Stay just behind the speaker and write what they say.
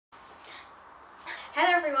Hello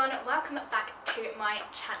everyone, welcome back to my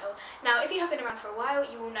channel. Now if you have been around for a while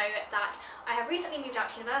you will know that I have recently moved out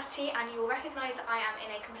to university and you will recognise that I am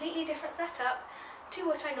in a completely different setup to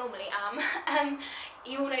what I normally am.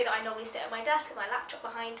 You will know that I normally sit at my desk with my laptop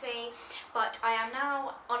behind me, but I am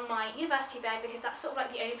now on my university bed because that's sort of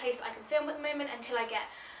like the only place that I can film at the moment until I get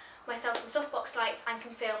myself some softbox lights and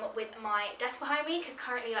can film with my desk behind me, because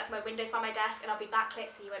currently like my window's by my desk and I'll be backlit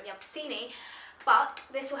so you won't be able to see me. But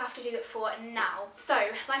this will have to do it for now. So,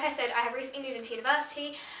 like I said, I have recently moved into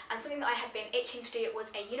university and something that I had been itching to do was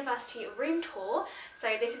a university room tour. So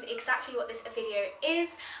this is exactly what this video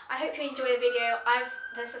is. I hope you enjoy the video.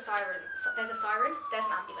 There's a siren, there's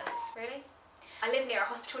an ambulance, really? I live near a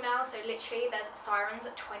hospital now, so literally there's sirens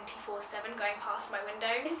 24/7 going past my window.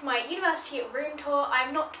 This is my university room tour. I've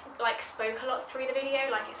not like spoke a lot through the video,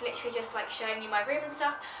 like it's literally just like showing you my room and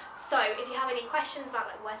stuff. So if you have any questions about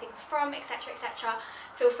like where things are from, etc, etc,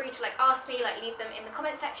 feel free to like ask me, like leave them in the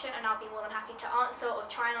comment section and I'll be more than happy to answer or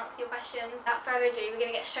try and answer your questions. Without further ado, we're going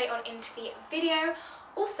to get straight on into the video.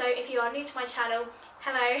 Also, if you are new to my channel,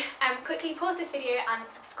 hello, quickly pause this video and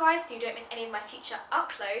subscribe so you don't miss any of my future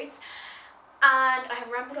uploads. And I have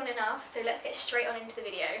rambled on enough, so let's get straight on into the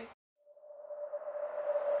video.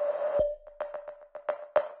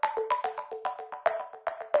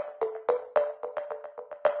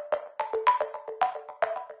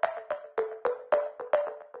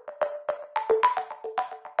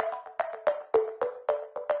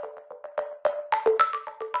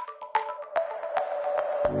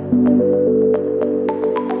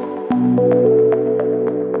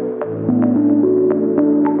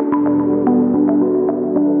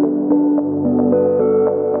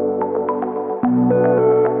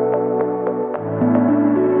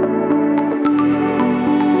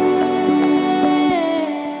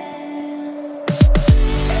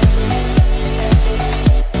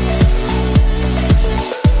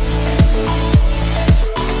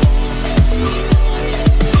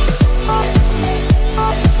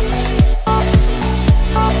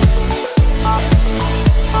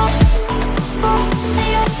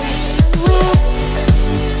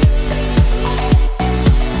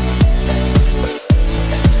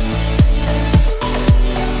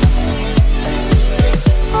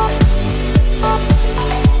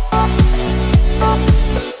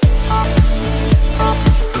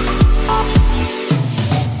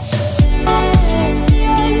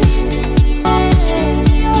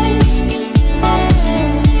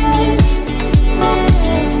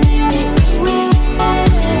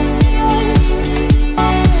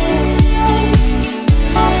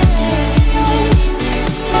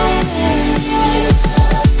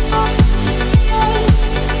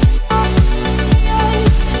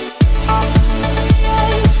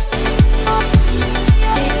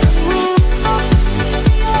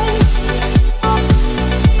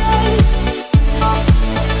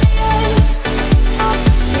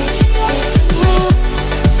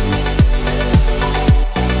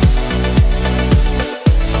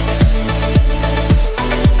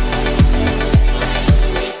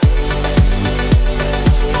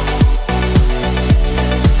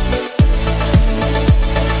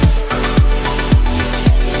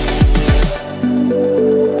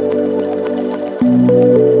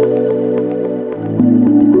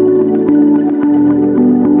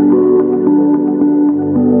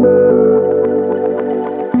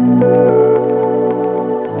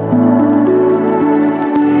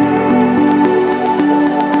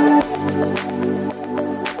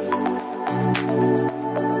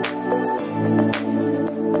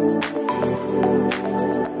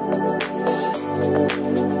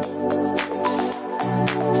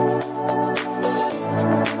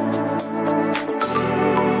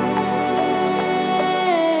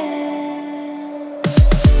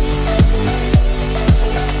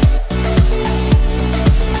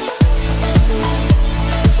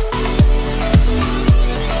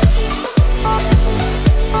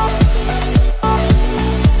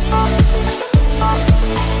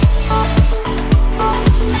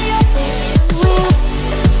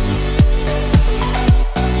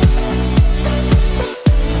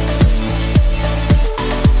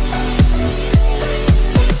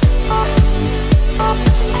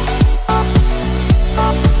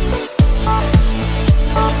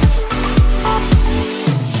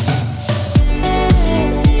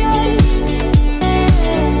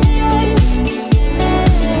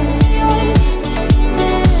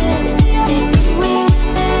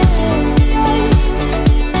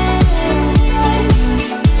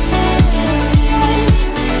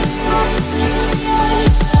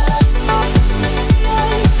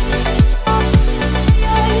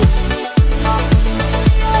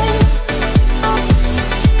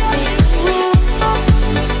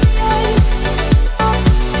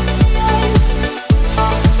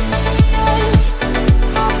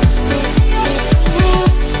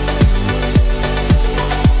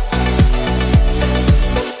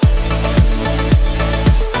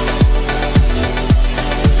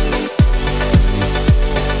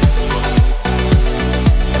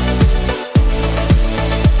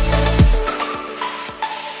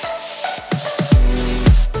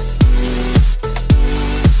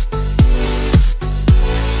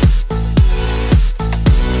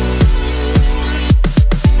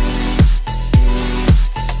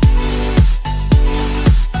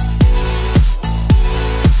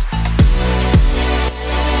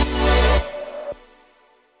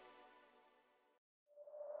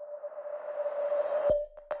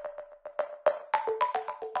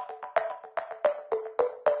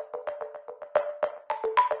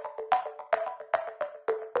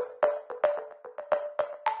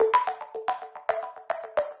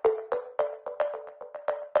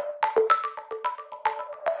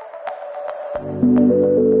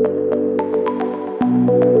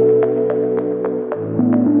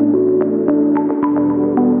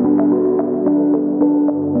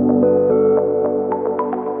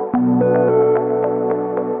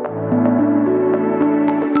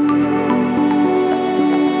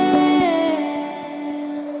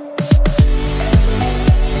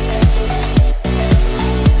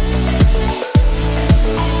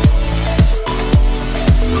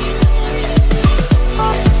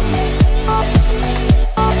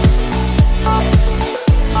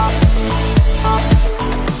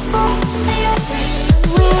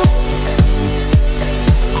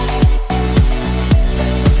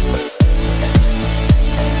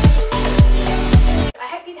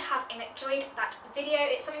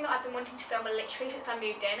 I've been wanting to film literally since I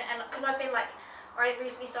moved in, and because I've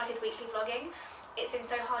recently started weekly vlogging, it's been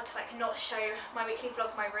so hard to not show my weekly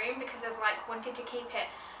vlog my room because of wanted to keep it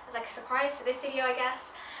as a surprise for this video, I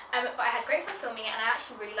guess. But I had great fun filming it, and I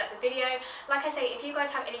actually really liked the video. Like I say, if you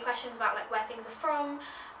guys have any questions about where things are from,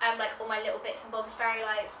 all my little bits and bobs, fairy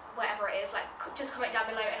lights, whatever it is, just comment down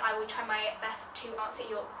below and I will try my best to answer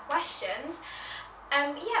your questions.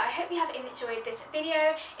 Yeah, I hope you have enjoyed this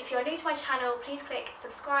video. If you're new to my channel, please click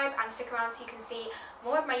subscribe and stick around so you can see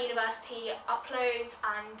more of my university uploads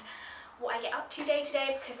and what I get up to day to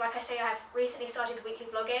day, because like I say, I have recently started weekly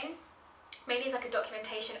vlogging, mainly as a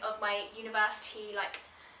documentation of my university,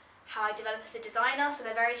 how I develop as a designer, so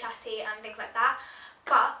they're very chatty and things like that.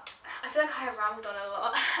 But I feel like I have rambled on a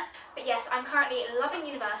lot. But yes, I'm currently loving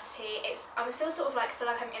university. I'm still feel like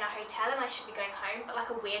I'm in a hotel and I should be going home, but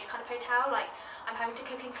a weird kind of hotel. I'm having to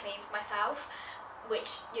cook and clean for myself,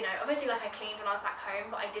 which, obviously I cleaned when I was back home,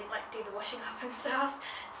 but I didn't do the washing up and stuff.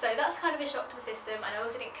 So that's kind of a shock to the system. And I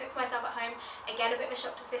also didn't cook for myself at home. Again, a bit of a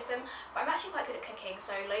shock to the system, but I'm actually quite good at cooking,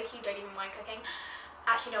 so low-key don't even mind cooking.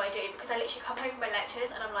 Actually, no, I do, because I literally come home from my lectures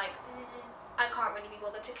and I'm like, I can't really be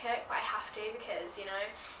bothered to cook, but I have to because,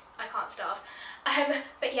 I can't starve.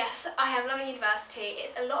 But yes, I am loving university.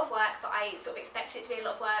 It's a lot of work, but I expected it to be a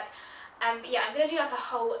lot of work. But yeah, I'm going to do a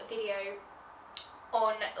whole video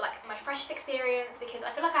on my freshers experience, because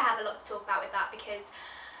I feel like I have a lot to talk about with that, because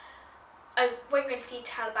I won't go into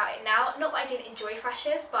detail about it now. Not that I didn't enjoy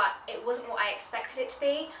freshers, but it wasn't what I expected it to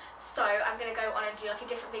be. So I'm going to go on and do a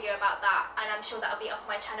different video about that, and I'm sure that'll be up on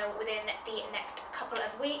my channel within the next couple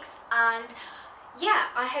of weeks. And yeah,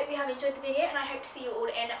 I hope you have enjoyed the video, and I hope to see you all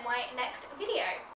in my next video.